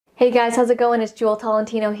Hey guys, how's it going? It's Jewel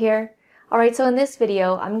Tolentino here. Alright, so in this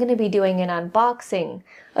video, I'm going to be doing an unboxing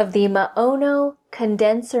of the MAONO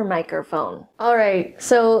condenser microphone. Alright,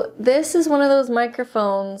 so this is one of those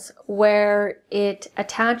microphones where it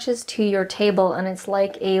attaches to your table and it's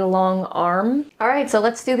like a long arm. Alright, so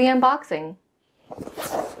let's do the unboxing.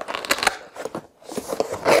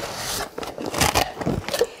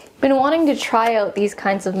 Been wanting to try out these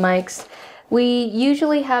kinds of mics. We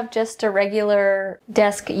usually have just a regular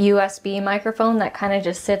desk USB microphone that kind of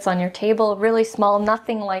just sits on your table, really small,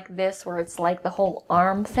 nothing like this where it's like the whole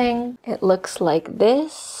arm thing. It looks like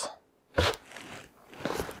this.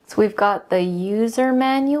 So we've got the user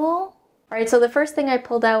manual. Alright, so the first thing I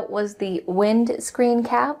pulled out was the windscreen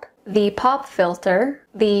cap, the pop filter,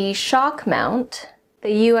 the shock mount, the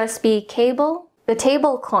USB cable, the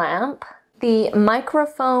table clamp, the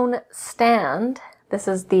microphone stand. This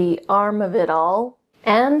is the arm of it all,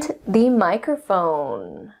 and the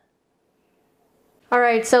microphone.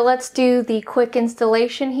 Alright, so let's do the quick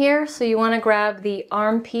installation here. So you want to grab the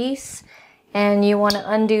arm piece and you want to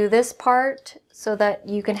undo this part so that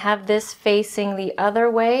you can have this facing the other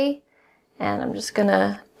way. And I'm just going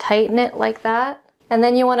to tighten it like that. And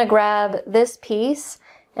then you want to grab this piece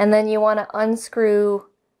and then you want to unscrew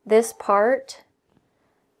this part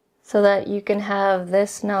so that you can have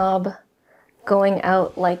this knob going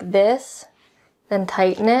out like this, then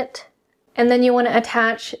tighten it. And then you want to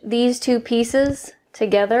attach these two pieces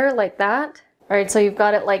together like that. Alright, so you've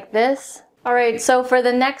got it like this. Alright, so for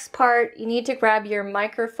the next part, you need to grab your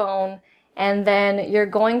microphone and then you're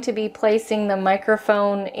going to be placing the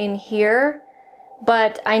microphone in here.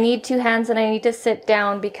 But I need two hands and I need to sit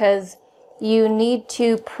down because you need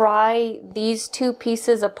to pry these two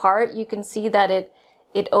pieces apart. You can see that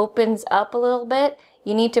it opens up a little bit.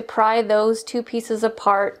 You need to pry those two pieces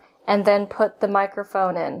apart and then put the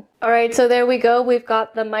microphone in. Alright, so there we go. We've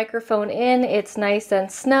got the microphone in. It's nice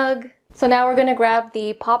and snug. So now we're going to grab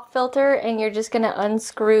the pop filter and you're just going to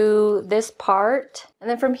unscrew this part. And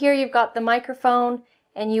then from here you've got the microphone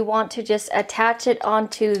and you want to just attach it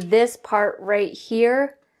onto this part right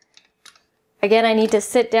here. Again, I need to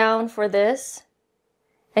sit down for this.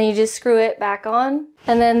 And you just screw it back on.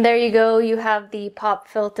 And then there you go, you have the pop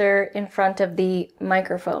filter in front of the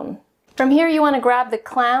microphone. From here you want to grab the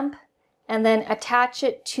clamp and then attach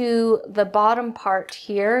it to the bottom part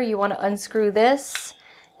here. You want to unscrew this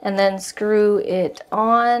and then screw it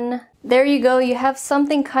on. There you go, you have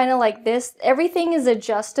something kind of like this. Everything is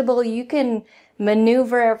adjustable. You can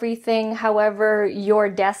maneuver everything however your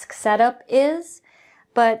desk setup is.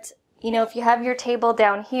 But, you know, if you have your table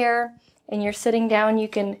down here, and you're sitting down, you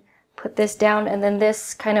can put this down and then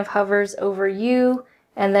this kind of hovers over you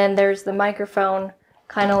and then there's the microphone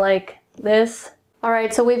kind of like this.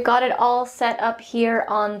 Alright, so we've got it all set up here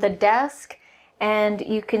on the desk and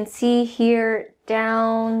you can see here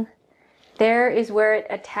down there is where it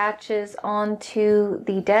attaches onto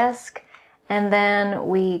the desk and then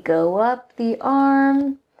we go up the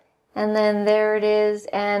arm and then there it is,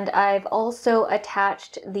 and I've also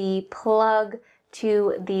attached the plug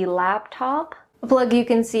to the laptop. The plug you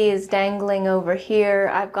can see is dangling over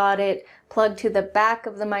here. I've got it plugged to the back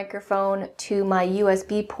of the microphone to my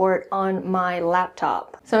USB port on my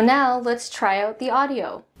laptop. So now let's try out the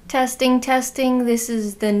audio. Testing, testing. This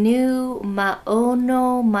is the new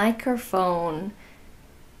MAONO microphone.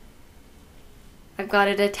 I've got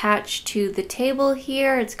it attached to the table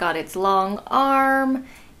here. It's got its long arm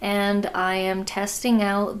and I am testing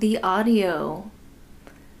out the audio.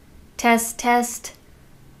 Test, test,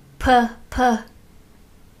 puh.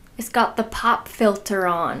 It's got the pop filter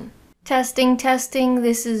on. Testing, testing,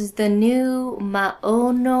 this is the new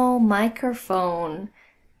MAONO microphone.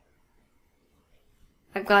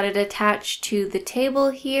 I've got it attached to the table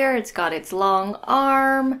here. It's got its long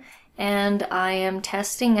arm, and I am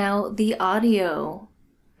testing out the audio.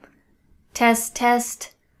 Test,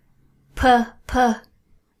 test, puh.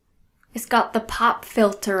 It's got the pop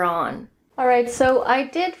filter on. Alright, so I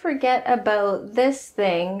did forget about this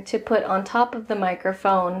thing to put on top of the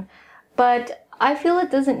microphone, but I feel it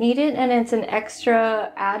doesn't need it and it's an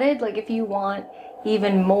extra added. Like if you want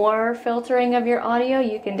even more filtering of your audio,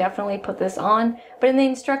 you can definitely put this on. But in the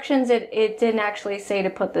instructions, it didn't actually say to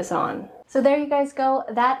put this on. So there you guys go.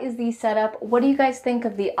 That is the setup. What do you guys think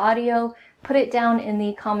of the audio? Put it down in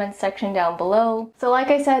the comments section down below. So like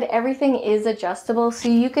I said, everything is adjustable, so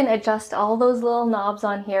you can adjust all those little knobs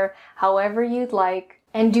on here however you'd like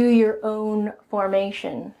and do your own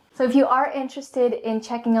formation. So if you are interested in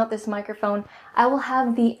checking out this microphone, I will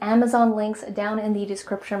have the Amazon links down in the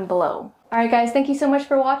description below. Alright guys, thank you so much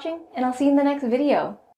for watching and I'll see you in the next video.